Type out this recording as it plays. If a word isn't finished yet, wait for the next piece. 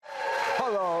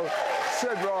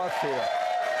Sid Roth here.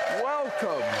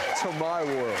 Welcome to my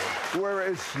world, where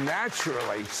it's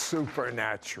naturally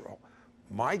supernatural.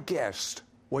 My guest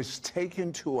was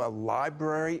taken to a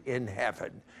library in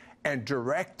heaven and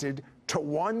directed to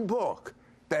one book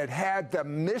that had the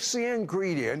missing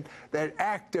ingredient that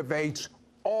activates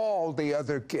all the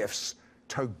other gifts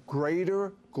to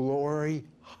greater glory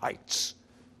heights.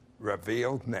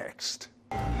 Revealed next.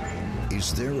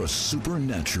 Is there a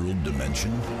supernatural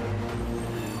dimension?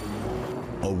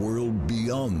 A world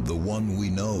beyond the one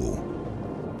we know?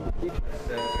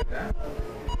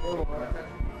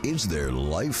 Is there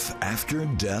life after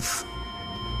death?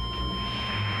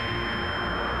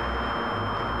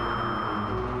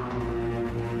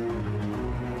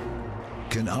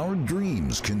 Can our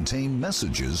dreams contain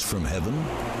messages from heaven?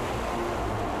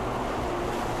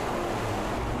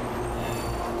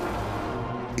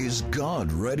 Is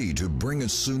God ready to bring a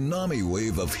tsunami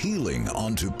wave of healing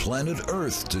onto planet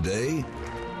Earth today?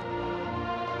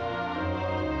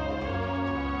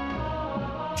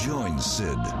 Join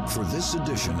Sid for this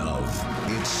edition of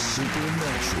It's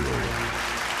Supernatural.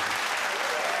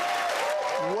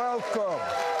 Welcome,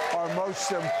 our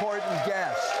most important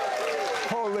guest.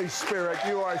 Holy Spirit,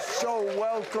 you are so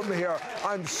welcome here.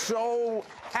 I'm so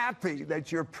happy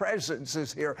that your presence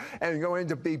is here and going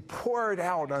to be poured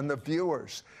out on the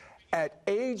viewers. At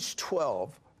age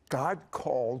 12, God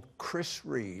called Chris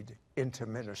Reed into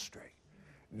ministry.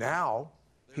 Now,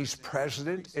 he's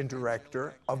president and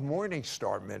director of Morning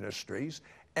Star Ministries,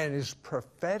 and his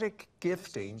prophetic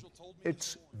gifting,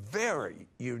 it's very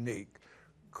unique.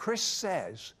 Chris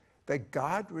says that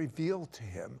God revealed to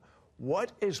him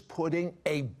what is putting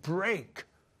a brake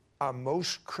on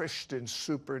most Christian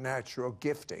supernatural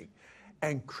gifting.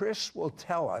 And Chris will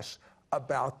tell us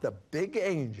about the big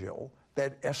angel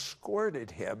that escorted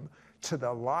him to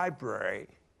the library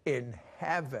in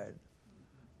heaven.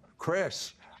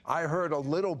 Chris, I heard a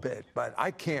little bit, but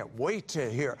I can't wait to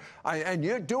hear. And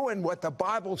you're doing what the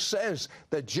Bible says,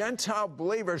 the Gentile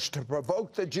believers to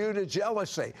provoke the Jew to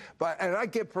jealousy. And I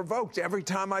get provoked every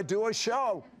time I do a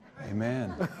show.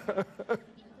 Amen.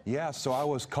 Yeah, so I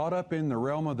was caught up in the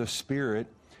realm of the Spirit,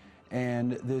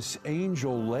 and this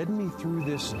angel led me through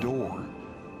this door.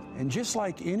 And just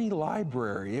like any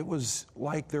library, it was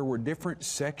like there were different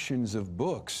sections of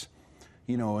books.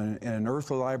 You know, in an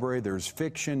earthly library, there's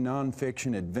fiction,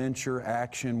 nonfiction, adventure,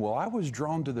 action. Well, I was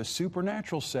drawn to the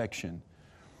supernatural section.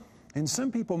 And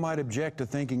some people might object to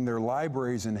thinking there are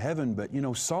libraries in heaven, but, you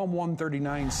know, Psalm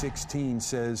 139:16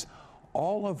 says,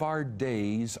 all of our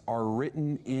days are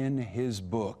written in His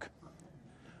book.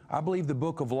 I believe the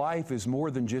book of life is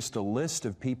more than just a list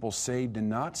of people saved and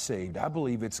not saved. I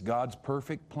believe it's God's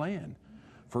perfect plan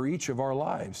for each of our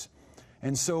lives.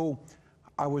 And so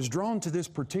I was drawn to this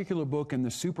particular book in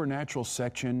the supernatural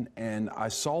section, and I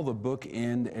saw the book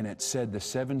end, and it said the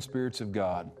 7 Spirits of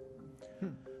God.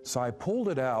 So I pulled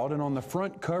it out, and on the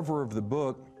front cover of the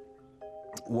book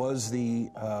was the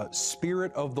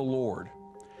Spirit of the Lord.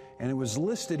 And it was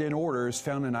listed in order as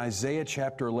found in Isaiah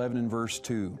chapter 11 and verse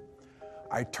 2.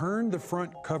 I turned the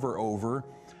front cover over,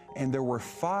 and there were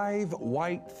 5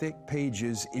 white thick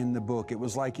pages in the book. It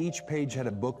was like each page had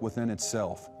a book within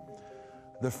itself.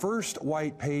 The first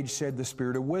white page said the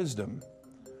Spirit of wisdom.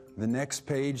 The next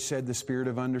page said the Spirit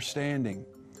of understanding.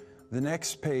 The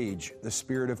next page, the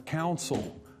Spirit of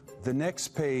counsel. The next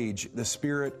page, the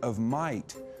Spirit of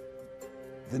might.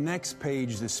 The next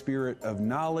page, the Spirit of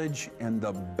knowledge, and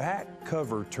the back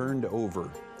cover turned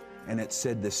over, and it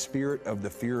said the Spirit of the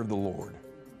fear of the Lord.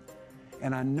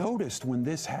 And I noticed when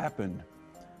this happened,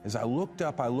 as I looked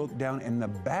up, I looked down, and the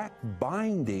back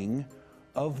binding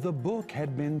of the book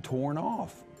had been torn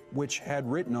off, which had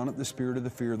written on it the Spirit of the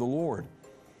fear of the Lord.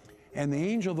 And the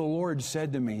angel of the Lord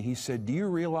said to me, he said, do you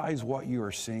realize what you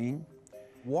are seeing?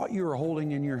 What you are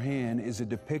holding in your hand is a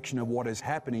depiction of what is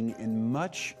happening in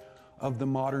much of the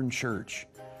modern church.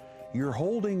 You're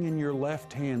holding in your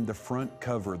left hand the front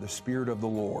cover, the Spirit of the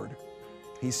Lord.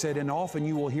 He said, and often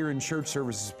you will hear in church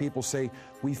services people say,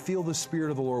 we feel the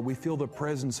Spirit of the Lord, we feel the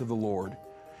presence of the Lord.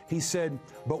 He said,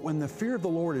 but when the fear of the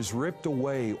Lord is ripped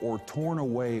away or torn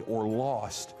away or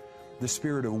lost, the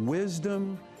Spirit of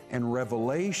wisdom and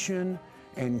revelation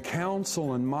and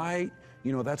counsel and might,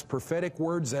 you know, that's prophetic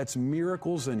words, that's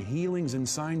miracles and healings and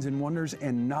signs and wonders,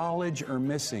 and knowledge are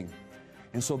missing.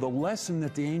 And so the lesson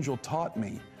that the angel taught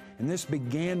me, and this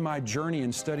began my journey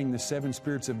in studying the 7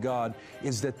 Spirits of God,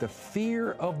 is that the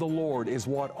fear of the Lord is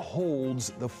what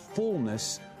holds the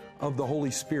fullness of the Holy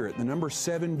Spirit. The number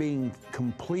 7 being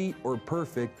complete or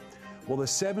perfect. Well, the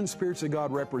 7 Spirits of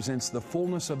God represents the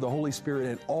fullness of the Holy Spirit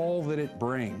and all that it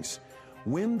brings.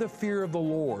 When the fear of the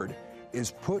Lord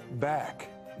is put back,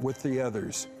 with the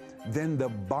others, then the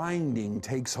binding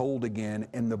takes hold again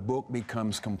and the book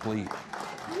becomes complete.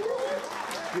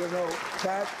 You know,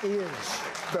 that is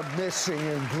the missing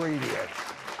ingredient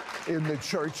in the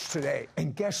church today.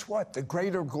 And guess what? The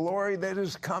greater glory that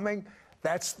is coming,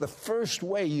 that's the first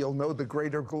way you'll know the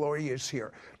greater glory is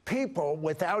here. People,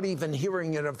 without even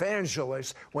hearing an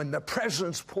evangelist, when the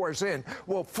presence pours in,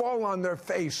 will fall on their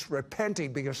face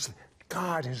repenting because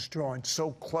God has drawn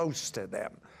so close to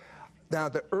them. Now,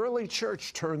 the early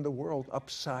church turned the world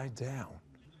upside down.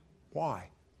 Why?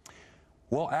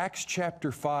 Well, Acts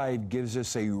chapter 5 gives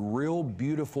us a real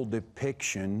beautiful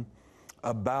depiction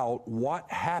about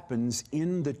what happens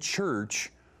in the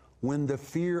church when the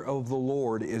fear of the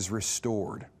Lord is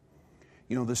restored.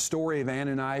 You know, the story of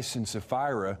Ananias and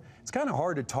Sapphira, it's kind of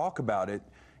hard to talk about it.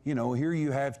 You know, here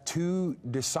you have two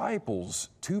disciples,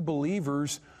 two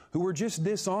believers who were just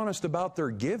dishonest about their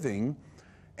giving,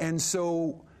 and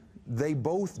so they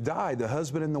both die. The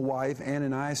husband and the wife,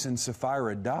 Ananias and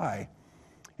Sapphira, die.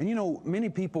 And you know, many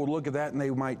people look at that and they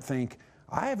might think,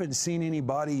 I haven't seen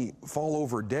anybody fall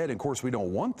over dead. Of course, we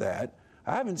don't want that.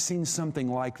 I haven't seen something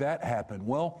like that happen.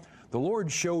 Well, the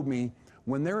Lord showed me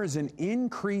when there is an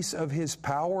increase of His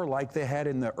power like they had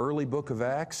in the early book of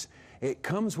Acts, it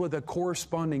comes with a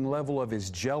corresponding level of His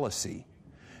jealousy.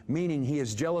 Meaning He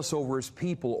is jealous over His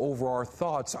people, over our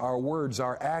thoughts, our words,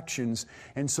 our actions.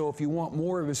 And so if you want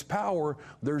more of His power,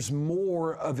 there's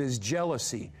more of His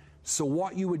jealousy. So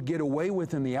what you would get away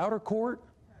with in the outer court,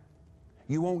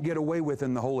 you won't get away with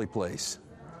in the holy place.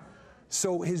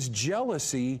 So His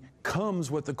jealousy comes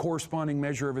with the corresponding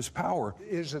measure of His power.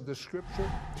 Is it the scripture,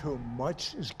 too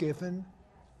much is given?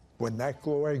 When that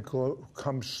glory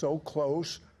comes so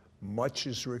close, much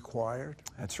is required?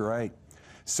 That's right.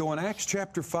 So in Acts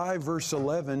chapter 5, verse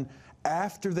 11,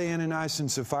 after the Ananias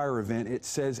and Sapphira event, it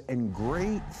says, and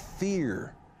great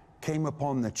fear came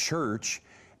upon the church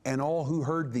and all who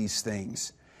heard these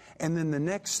things. And then the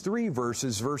next three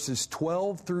verses, verses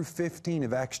 12 through 15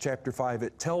 of Acts chapter 5,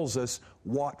 it tells us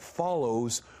what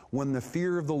follows when the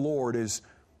fear of the Lord is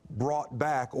brought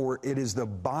back, or it is the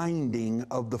binding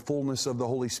of the fullness of the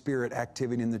Holy Spirit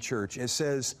activity in the church. It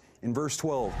says in verse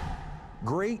 12,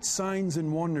 great signs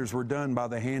and wonders were done by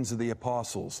the hands of the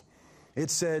apostles. It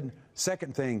said,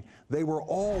 second thing, they were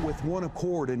all with one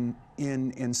accord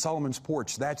in Solomon's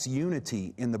porch. That's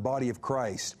unity in the body of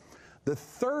Christ. The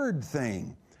third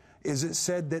thing is it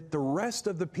said that the rest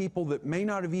of the people that may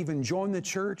not have even joined the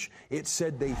church, it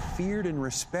said they feared and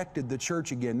respected the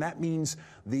church again. That means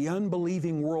the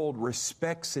unbelieving world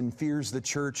respects and fears the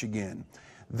church again.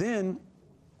 Then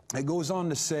it goes on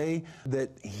to say that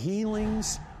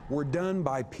healings were done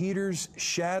by Peter's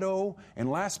shadow. And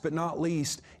last but not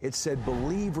least, it said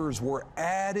believers were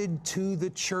added to the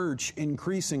church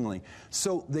increasingly.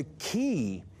 So the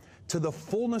key to the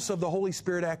fullness of the Holy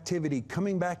Spirit activity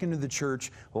coming back into the church,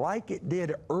 like it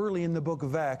did early in the book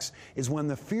of Acts, is when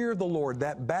the fear of the Lord,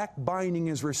 that backbinding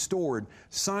is restored,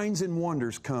 signs and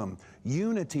wonders come,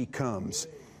 unity comes,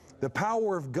 the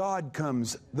power of God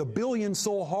comes, the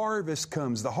billion-soul harvest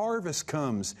comes, the harvest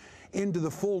comes into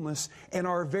the fullness, and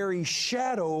our very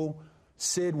shadow,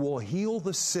 Sid, will heal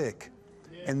the sick.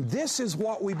 And this is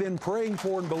what we've been praying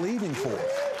for and believing for.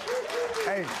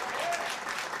 Hey,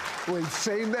 we've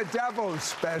seen the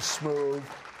devil's best move.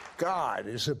 God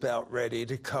is about ready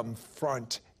to come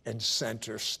front and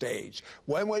center stage.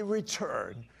 When we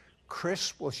return,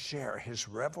 Chris will share his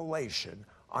revelation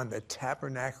on the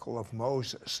tabernacle of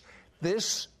Moses.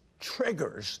 This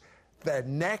triggers the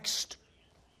next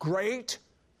great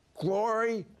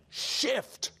glory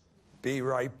shift. Be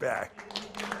right back. We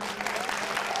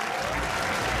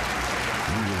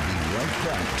will be right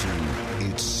back to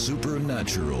It's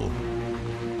Supernatural.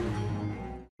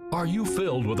 Are you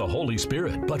filled with the Holy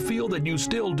Spirit, but feel that you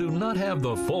still do not have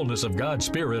the fullness of God's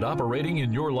Spirit operating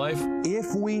in your life?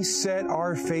 If we set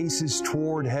our faces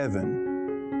toward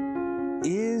heaven,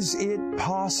 is it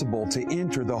possible to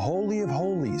enter the Holy of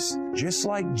Holies, just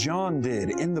like John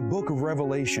did in the book of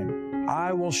Revelation?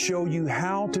 I will show you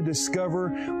how to discover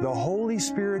the Holy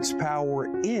Spirit's power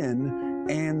in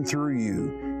and through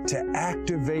you to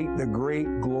activate the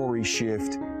great glory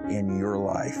shift in your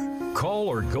life. Call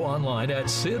or go online at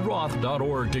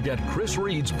sidroth.org to get Chris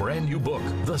Reed's brand new book,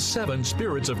 The 7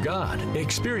 Spirits of God,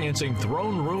 Experiencing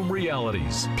Throne Room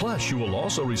Realities. Plus, you will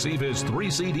also receive his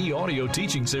 3-CD audio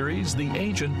teaching series, The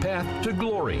Ancient Path to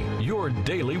Glory, Your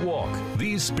Daily Walk.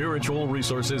 These spiritual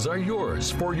resources are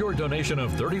yours for your donation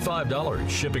of $35.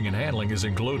 Shipping and handling is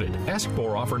included. Ask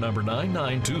for offer number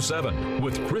 9927.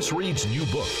 With Chris Reed's new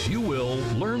book, you will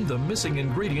learn the missing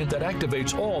ingredient that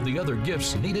activates all the other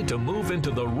gifts needed needed to move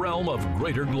into the realm of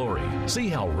greater glory. See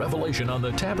how revelation on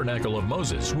the tabernacle of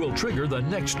Moses will trigger the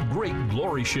next great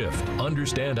glory shift.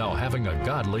 Understand how having a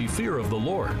godly fear of the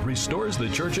Lord restores the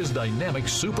church's dynamic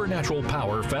supernatural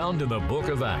power found in the book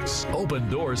of Acts. Open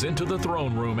doors into the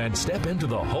throne room and step into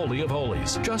the Holy of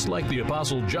Holies, just like the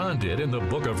Apostle John did in the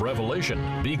book of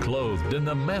Revelation. Be clothed in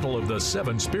the mantle of the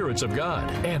seven spirits of God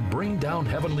and bring down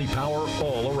heavenly power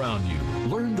all around you.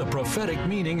 Learn the prophetic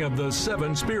meaning of the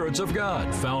seven spirits of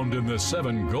God found in the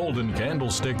seven golden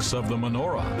candlesticks of the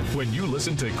menorah. When you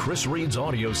listen to Chris Reed's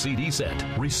audio CD set,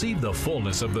 receive the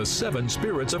fullness of the seven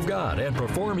spirits of God and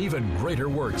perform even greater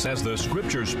works as the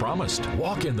scriptures promised.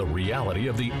 Walk in the reality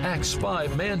of the Acts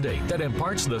 5 mandate that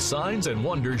imparts the signs and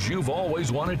wonders you've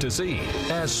always wanted to see.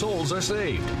 As souls are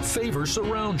saved, favor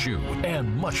surrounds you,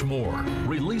 and much more.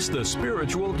 Release the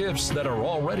spiritual gifts that are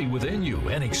already within you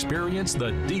and experience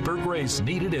the deeper grace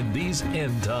needed in these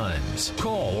end times.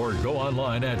 Call or go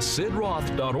online at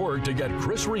sidroth.org to get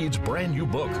Chris Reed's brand new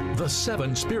book, The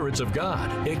Seven Spirits of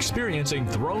God, Experiencing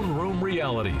Throne Room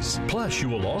Realities. Plus, you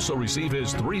will also receive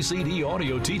his 3-CD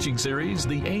audio teaching series,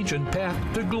 The Ancient Path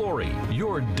to Glory,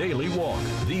 Your Daily Walk.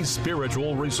 These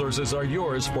spiritual resources are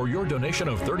yours for your donation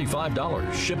of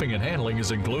 $35. Shipping and handling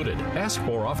is included. Ask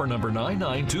for offer number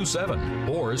 9927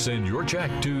 or send your check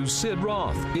to Sid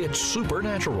Roth. It's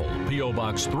supernatural. P.O.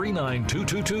 Box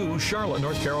 39222, Charlotte,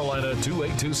 North Carolina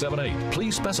 28278.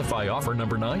 Please specify offer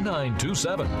number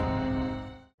 9927.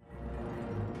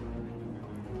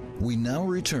 We now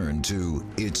return to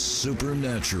It's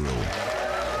Supernatural.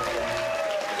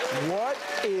 What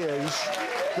is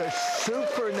the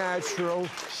supernatural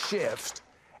shift,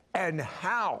 and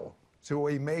how do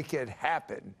we make it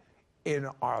happen in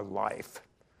our life?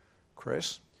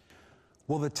 Chris?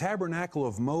 Well, the tabernacle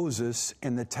of Moses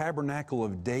and the tabernacle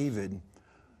of David,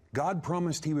 God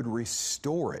promised He would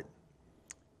restore it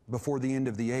before the end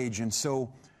of the age. And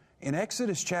so in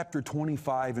Exodus chapter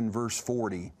 25 and verse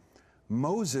 40,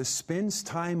 Moses spends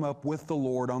time up with the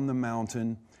Lord on the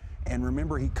mountain. And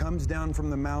remember, he comes down from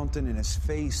the mountain and his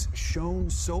face shone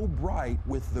so bright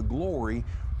with the glory,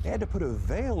 they had to put a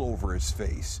veil over his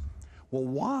face. Well,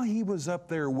 while he was up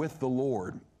there with the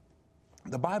Lord,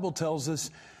 the Bible tells us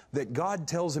that God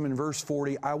tells him in verse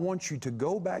 40, I want you to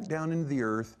go back down into the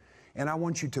earth, and I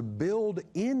want you to build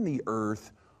in the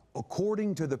earth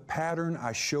according to the pattern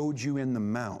I showed you in the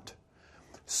mount.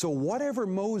 So whatever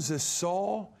Moses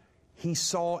saw, he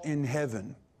saw in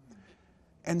heaven.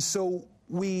 And so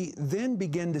we then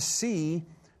begin to see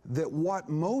that what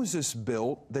Moses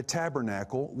built, the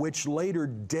tabernacle, which later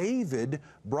David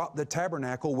brought the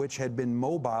tabernacle, which had been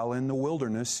mobile in the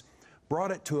wilderness,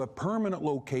 brought it to a permanent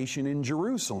location in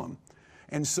Jerusalem.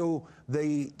 And so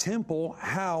the temple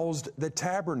housed the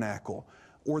tabernacle,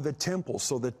 or the temple.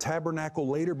 So the tabernacle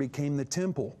later became the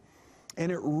temple.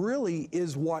 And it really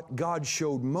is what God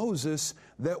showed Moses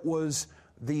that was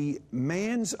the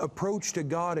man's approach to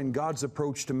God and God's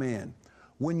approach to man.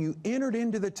 When you entered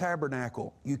into the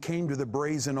tabernacle, you came to the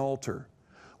brazen altar,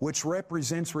 which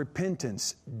represents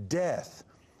repentance, death,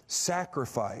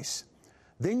 sacrifice.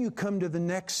 Then you come to the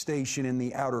next station in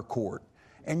the outer court,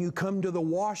 and you come to the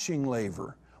washing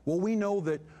laver. Well, we know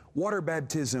that water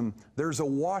baptism, there's a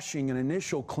washing, an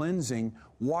initial cleansing,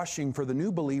 washing for the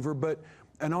new believer, but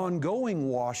an ongoing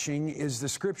washing is, the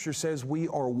Scripture says, we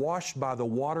are washed by the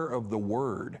water of the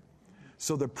Word.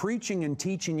 So the preaching and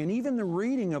teaching and even the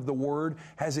reading of the Word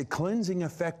has a cleansing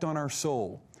effect on our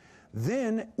soul.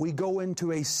 Then we go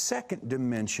into a second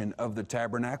dimension of the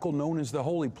tabernacle known as the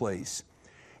holy place.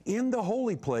 In the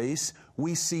holy place,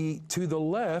 we see to the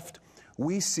left,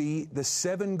 we see the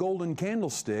 7 golden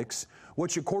candlesticks,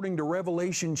 which according to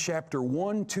Revelation chapter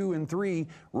 1, 2, and 3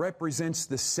 represents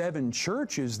the 7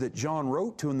 churches that John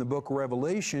wrote to in the book of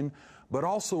Revelation, but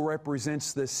also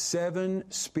represents the 7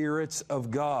 spirits of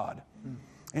God.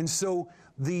 And so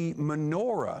the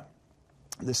menorah,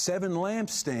 the 7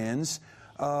 lampstands,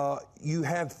 you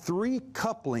have 3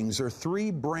 couplings or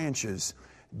 3 branches,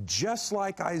 just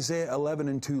like Isaiah 11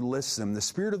 and 2 lists them. The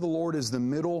Spirit of the Lord is the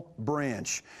middle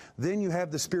branch. Then you have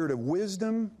the Spirit of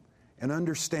wisdom and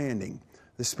understanding,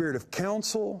 the Spirit of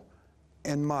counsel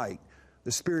and might,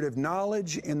 the Spirit of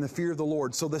knowledge and the fear of the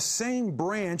Lord. So the same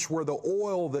branch where the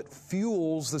oil that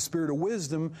fuels the Spirit of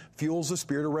wisdom fuels the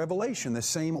Spirit of revelation. The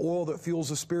same oil that fuels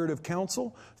the Spirit of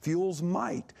counsel fuels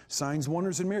might, signs,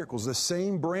 wonders, and miracles. The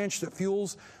same branch that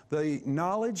fuels the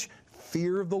knowledge,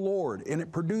 fear of the Lord. And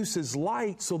it produces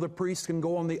light so the priest can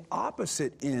go on the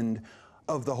opposite end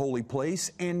of the holy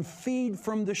place and feed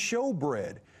from the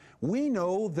showbread. We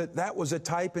know that that was a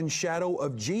type and shadow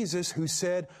of Jesus, who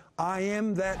said, I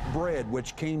am that bread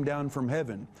which came down from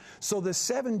heaven. So the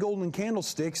 7 golden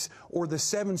candlesticks, or the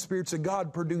 7 spirits of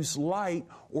God, produce light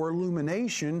or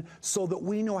illumination so that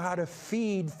we know how to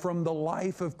feed from the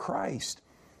life of Christ.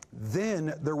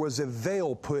 Then there was a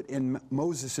veil put in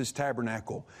Moses'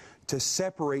 tabernacle to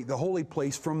separate the holy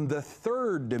place from the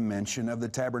third dimension of the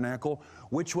tabernacle,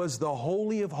 which was the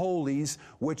Holy of Holies,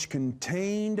 which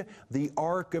contained the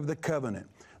Ark of the Covenant.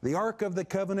 The Ark of the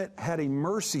Covenant had a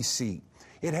mercy seat.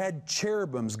 It had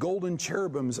cherubims, golden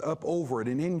cherubims up over it.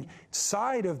 And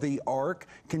inside of the ark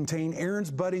contained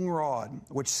Aaron's budding rod,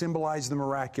 which symbolized the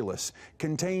miraculous,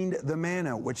 contained the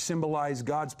manna, which symbolized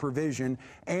God's provision,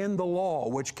 and the law,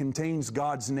 which contains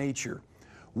God's nature.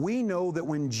 We know that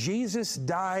when Jesus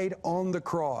died on the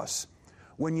cross,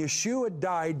 when Yeshua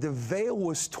died, the veil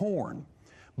was torn.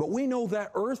 But we know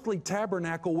that earthly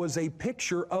tabernacle was a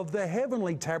picture of the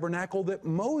heavenly tabernacle that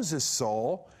Moses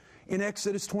saw in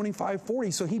Exodus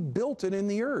 25:40. So he built it in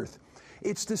the earth.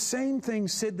 It's the same thing,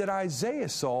 Sid, that Isaiah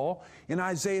saw in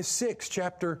Isaiah 6,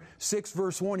 chapter 6,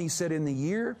 verse 1. He said, in the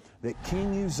year that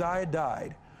King Uzziah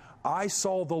died, I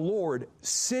saw the Lord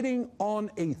sitting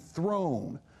on a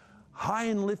throne, high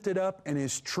and lifted up, and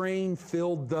His train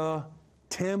filled the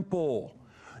temple.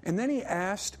 And then he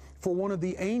asked for one of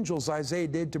the angels, Isaiah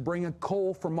did, to bring a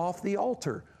coal from off the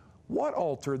altar. What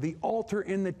altar? The altar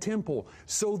in the temple.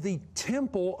 So the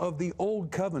temple of the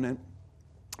Old Covenant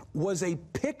was a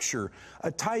picture,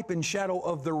 a type and shadow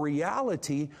of the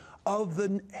reality of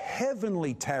the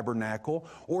heavenly tabernacle,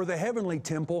 or the heavenly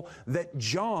temple that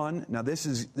John, now this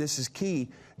is key,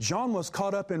 John was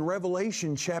caught up in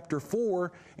Revelation chapter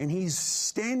 4, and he's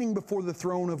standing before the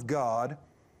throne of God,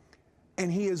 and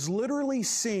he is literally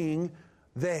seeing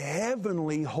the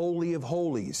heavenly Holy of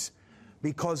Holies,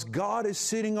 because God is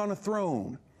sitting on a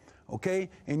throne, okay?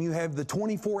 And you have the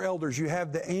 24 elders, you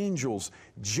have the angels.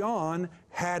 John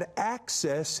had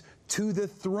access to the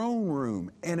throne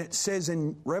room. And it says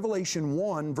in Revelation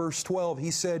 1, verse 12,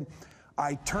 he said,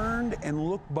 I turned and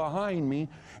looked behind me,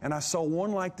 and I saw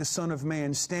one like the Son of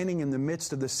Man standing in the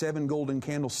midst of the 7 golden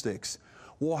candlesticks.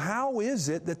 Well, how is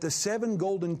it that the 7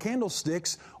 golden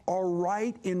candlesticks are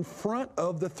right in front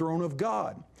of the throne of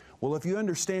God? Well, if you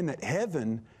understand that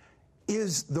heaven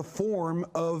is the form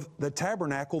of the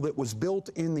tabernacle that was built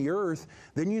in the earth,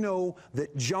 then you know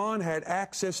that John had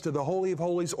access to the Holy of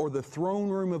Holies, or the throne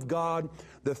room of God,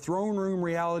 the throne room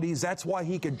realities. That's why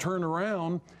he could turn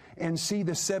around and see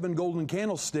the 7 golden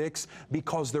candlesticks,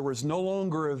 because there was no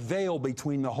longer a veil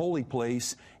between the holy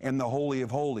place and the Holy of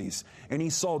Holies. And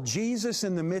he saw Jesus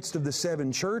in the midst of the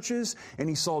 7 churches, and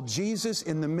he saw Jesus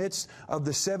in the midst of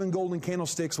the 7 golden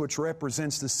candlesticks, which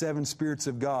represents the 7 spirits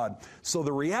of God. So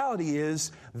the reality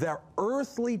is that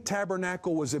earthly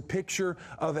tabernacle was a picture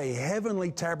of a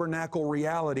heavenly tabernacle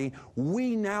reality.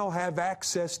 We now have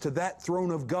access to that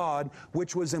throne of God,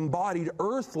 which was embodied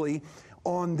earthly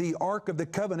on the Ark of the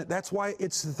Covenant. That's why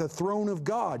it's the throne of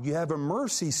God. You have a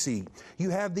mercy seat.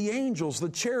 You have the angels, the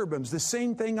cherubims, the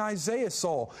same thing Isaiah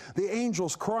saw. The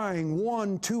angels crying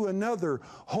one to another,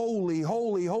 holy,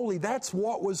 holy, holy. That's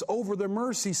what was over the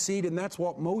mercy seat, and that's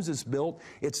what Moses built.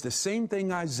 It's the same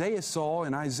thing Isaiah saw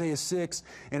in Isaiah 6,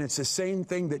 and it's the same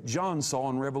thing that John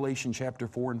saw in Revelation chapter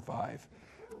 4 and 5.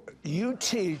 You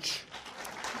teach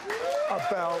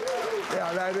about,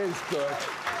 yeah, that is good.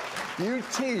 You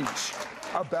teach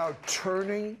about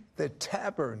turning the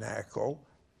tabernacle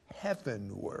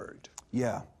heavenward.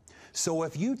 Yeah. So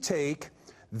if you take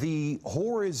the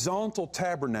horizontal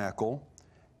tabernacle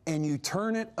and you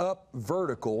turn it up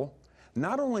vertical,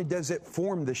 not only does it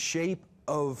form the shape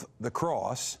of the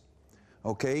cross,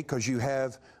 okay, because you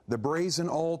have the brazen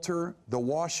altar, the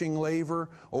washing laver,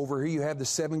 over here you have the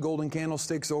 7 golden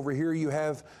candlesticks, over here you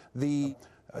have the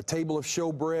table of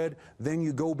showbread, then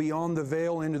you go beyond the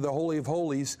veil into the Holy of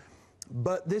Holies.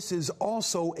 But this is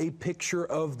also a picture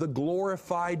of the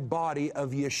glorified body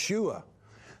of Yeshua.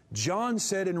 John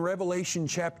said in Revelation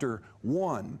chapter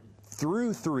 1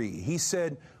 through 3, he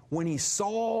said, when he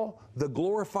saw the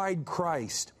glorified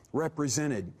Christ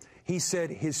represented, he said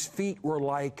his feet were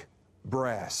like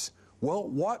brass. Well,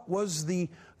 what was the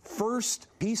first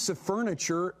piece of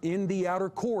furniture in the outer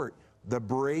court? The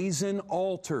brazen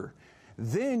altar.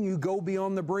 Then you go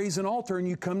beyond the brazen altar and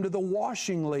you come to the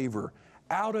washing laver.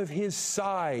 Out of his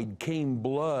side came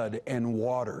blood and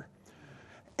water.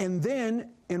 And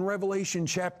then in Revelation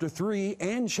chapter 3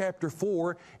 and chapter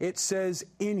 4, it says,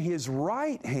 in his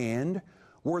right hand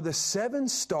were the 7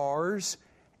 stars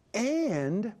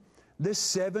and the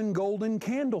 7 golden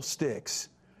candlesticks.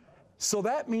 So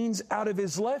that means out of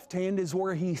His left hand is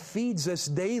where He feeds us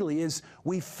daily, as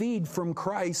we feed from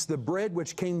Christ, the bread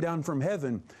which came down from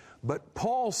heaven. But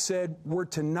Paul said we're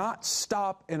to not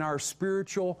stop in our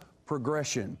spiritual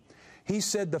progression. He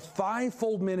said the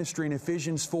fivefold ministry in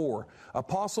Ephesians 4,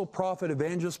 apostle, prophet,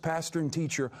 evangelist, pastor, and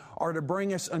teacher, are to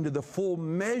bring us unto the full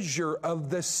measure of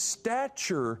the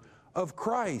stature of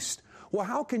Christ. Well,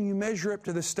 how can you measure up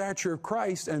to the stature of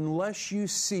Christ unless you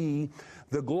see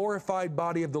the glorified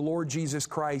body of the Lord Jesus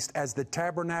Christ as the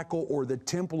tabernacle or the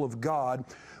temple of God,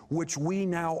 which we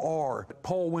now are?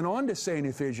 Paul went on to say in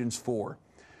Ephesians 4,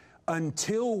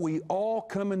 until we all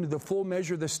come into the full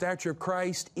measure of the stature of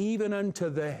Christ, even unto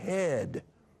the head,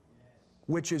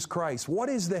 which is Christ. What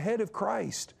is the head of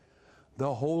Christ?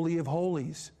 The Holy of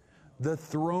Holies, the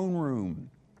throne room.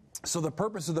 So the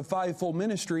purpose of the fivefold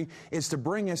ministry is to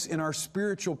bring us in our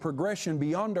spiritual progression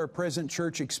beyond our present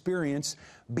church experience,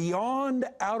 beyond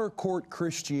outer court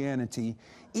Christianity,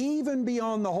 even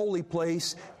beyond the holy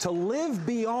place, to live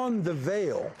beyond the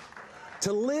veil,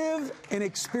 to live and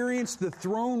experience the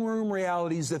throne room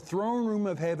realities, the throne room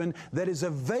of heaven that is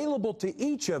available to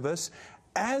each of us.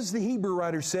 As the Hebrew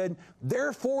writer said,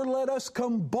 therefore let us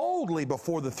come boldly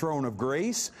before the throne of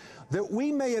grace, that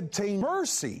we may obtain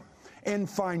mercy and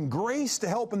find grace to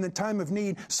help in the time of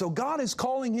need. So God is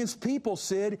calling His people,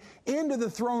 Sid, into the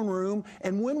throne room.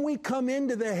 And when we come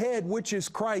into the head, which is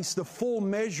Christ, the full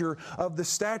measure of the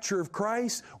stature of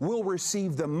Christ, we'll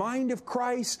receive the mind of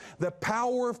Christ, the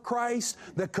power of Christ,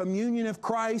 the communion of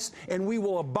Christ, and we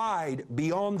will abide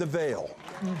beyond the veil.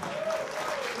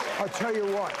 I'll tell you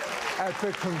what, at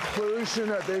the conclusion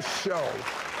of this show,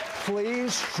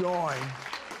 please join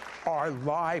our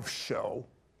live show,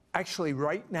 actually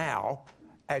right now,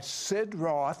 at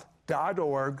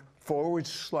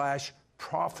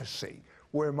sidroth.org/prophecy,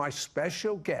 where my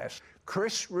special guest,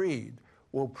 Chris Reed,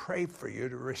 will pray for you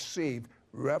to receive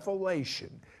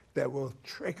revelation that will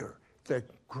trigger the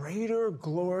greater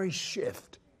glory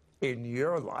shift in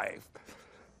your life.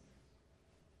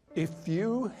 If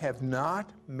you have not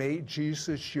made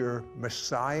Jesus your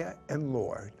Messiah and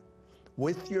Lord,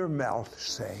 with your mouth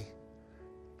say,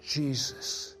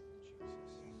 Jesus,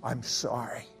 I'm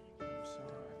sorry.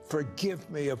 Forgive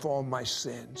me of all my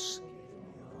sins.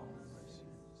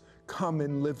 Come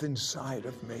and live inside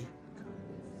of me.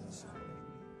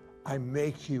 I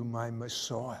make you my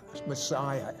Messiah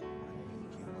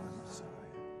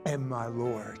and my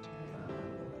Lord.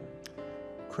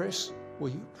 Chris, will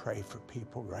you pray for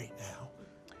people right now?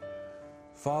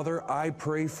 Father, I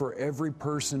pray for every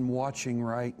person watching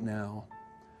right now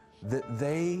that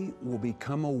they will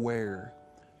become aware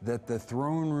that the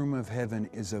throne room of heaven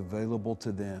is available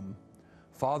to them.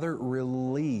 Father,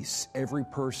 release every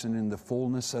person in the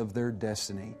fullness of their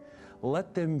destiny.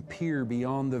 Let them peer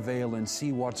beyond the veil and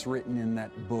see what's written in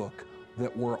that book,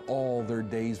 that where all their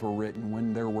days were written,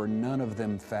 when there were none of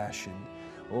them fashioned.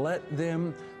 Let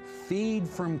them feed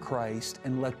from Christ,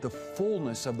 and let the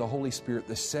fullness of the Holy Spirit,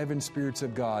 the seven spirits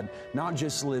of God, not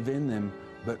just live in them,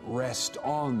 but rest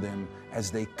on them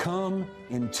as they come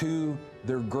into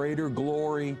their greater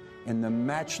glory in the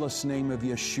matchless name of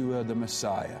Yeshua the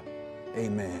Messiah.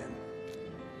 Amen.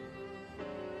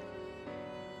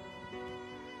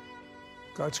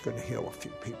 God's going to heal a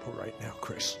few people right now,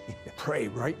 Chris. Pray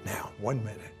right now, 1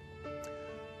 minute.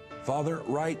 Father,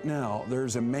 right now,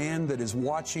 there's a man that is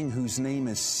watching whose name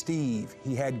is Steve.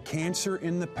 He had cancer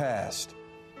in the past,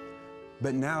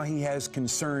 but now he has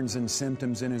concerns and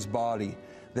symptoms in his body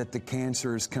that the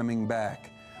cancer is coming back.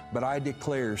 But I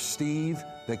declare, Steve,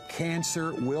 the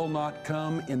cancer will not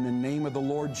come in the name of the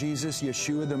Lord Jesus,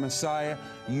 Yeshua the Messiah.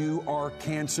 You are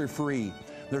cancer-free.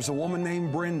 There's a woman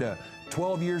named Brenda.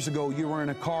 12 years ago, you were in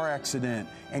a car accident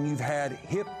and you've had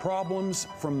hip problems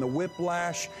from the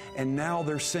whiplash, and now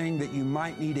they're saying that you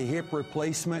might need a hip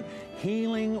replacement.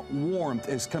 Healing warmth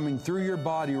is coming through your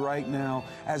body right now.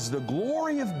 As the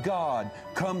glory of God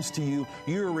comes to you,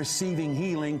 you're receiving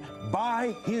healing.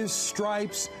 By His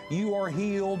stripes, you are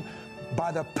healed.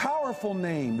 By the powerful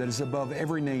name that is above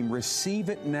every name, receive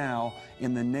it now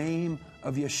in the name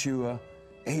of Yeshua.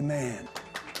 Amen.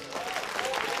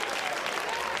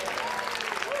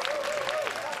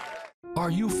 Are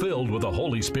you filled with the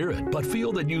Holy Spirit, but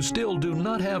feel that you still do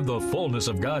not have the fullness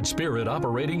of God's Spirit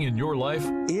operating in your life?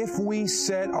 If we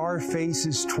set our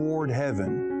faces toward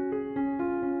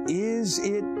heaven, is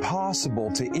it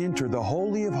possible to enter the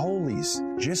Holy of Holies,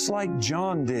 just like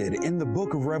John did in the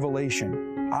book of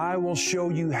Revelation? I will show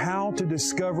you how to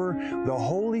discover the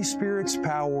Holy Spirit's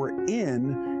power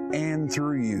in and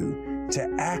through you to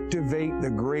activate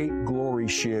the great glory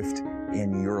shift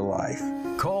in your life.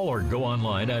 Call or go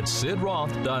online at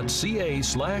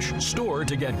sidroth.ca/store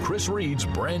to get Chris Reed's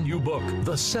brand new book,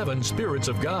 The 7 Spirits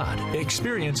of God,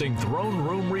 Experiencing Throne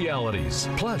Room Realities.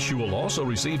 Plus, you will also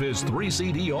receive his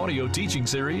 3-CD audio teaching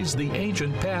series, The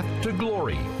Ancient Path to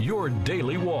Glory, Your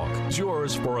Daily Walk. It's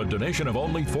yours for a donation of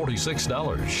only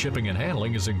 $46. Shipping and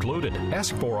handling is included.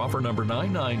 Ask for offer number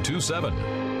 9927.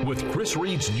 With Chris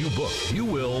Reed's new book, you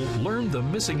will learn the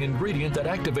missing ingredient that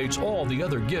activates all the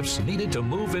other gifts needed to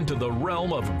move into the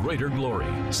realm of greater glory.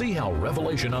 See how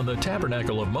revelation on the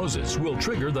tabernacle of Moses will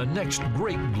trigger the next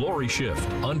great glory shift.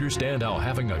 Understand how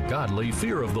having a godly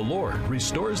fear of the Lord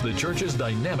restores the church's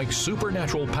dynamic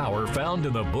supernatural power found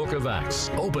in the book of Acts.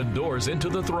 Open doors into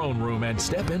the throne room and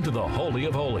step into the Holy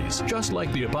of Holies, just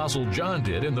like the Apostle John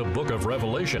did in the book of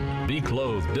Revelation. Be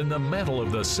clothed in the mantle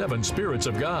of the 7 Spirits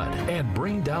of God and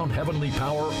bring down heavenly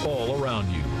power all around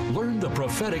you. Learn the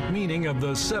prophetic meaning of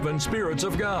the 7 Spirits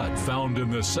of God found in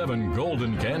the 7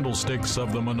 golden candlesticks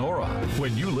of the menorah.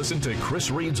 When you listen to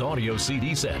Chris Reed's audio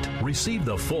CD set, receive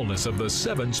the fullness of the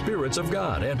 7 Spirits of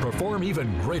God and perform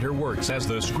even greater works as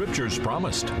the Scriptures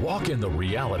promised. Walk in the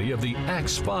reality of the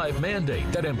Acts 5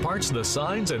 mandate that imparts the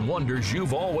signs and wonders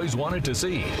you've always wanted to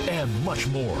see, and much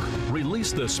more.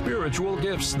 Release the spiritual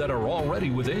gifts that are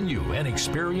already within you and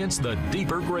experience the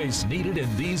deeper grace needed in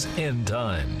these end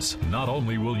times. Not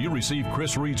only will you receive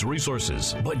Chris Reed's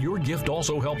resources, but your gift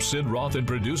also helps Sid Roth in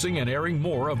producing and airing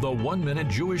more of the 1-minute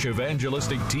Jewish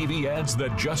evangelistic TV ads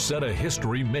that just set a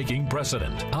history-making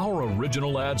precedent. Our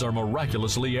original ads are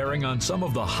miraculously airing on some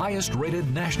of the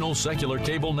highest-rated national secular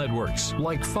cable networks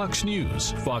like Fox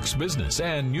News, Fox Business,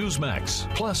 and Newsmax,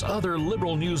 plus other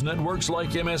liberal news networks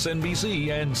like MSNBC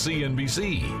and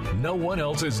CNBC. No one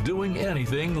else is doing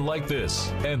anything like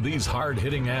this, and these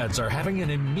hard-hitting ads are having an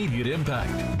immediate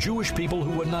impact. Jewish people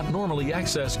who would not normally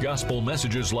access gospel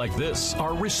messages like this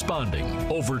are responding.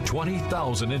 Over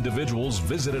 20,000 individuals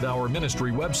visited our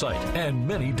ministry website, and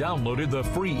many downloaded the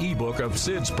free ebook of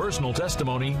Sid's personal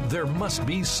testimony, There Must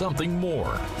Be Something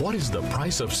More. What is the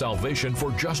price of salvation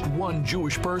for just one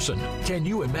Jewish person? Can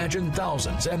you imagine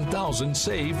thousands and thousands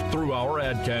saved through our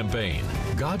ad campaign?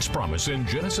 God's promise in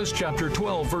Genesis chapter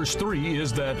 12, verse 3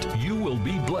 is that you will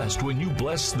be blessed when you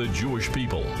bless the Jewish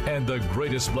people. And the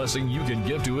greatest blessing you can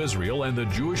give to Israel and the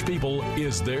Jewish people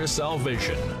is their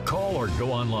salvation. Call or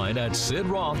go online at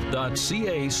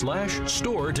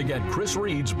sidroth.ca/store to get Chris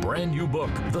Reed's brand new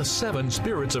book, The 7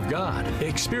 Spirits of God,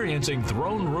 Experiencing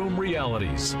Throne Room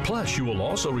Realities. Plus, you will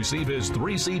also receive his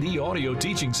 3-CD audio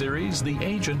teaching series, The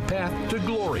Ancient Path to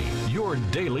Glory, Your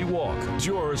Daily Walk. It's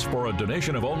yours for a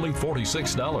donation of only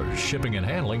 $46. Shipping and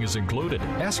handling is included.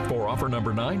 Ask for offer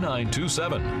number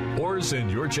 9927 or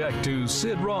send your check to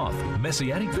Sid Roth,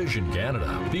 Messianic Vision,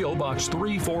 Canada, P.O. Box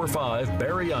 345,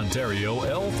 Barrie, Ontario,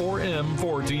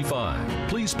 L4M4T5.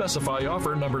 Please specify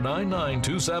offer number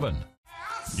 9927.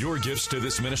 Your gifts to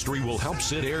this ministry will help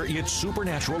Sid air It's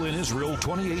Supernatural in Israel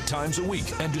 28 times a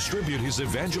week and distribute his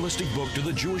evangelistic book to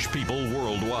the Jewish people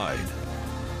worldwide.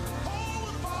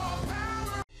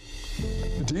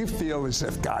 Do you feel as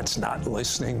if God's not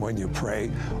listening when you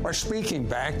pray or speaking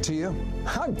back to you?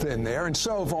 I've been there, and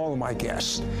so have all of my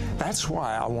guests. That's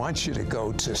why I want you to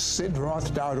go to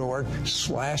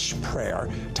sidroth.org/prayer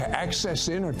to access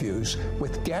interviews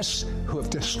with guests who have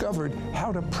discovered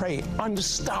how to pray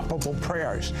unstoppable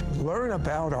prayers. Learn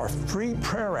about our free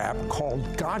prayer app called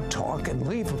God Talk and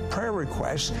leave a prayer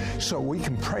request so we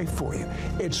can pray for you.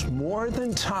 It's more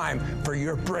than time for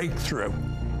your breakthrough.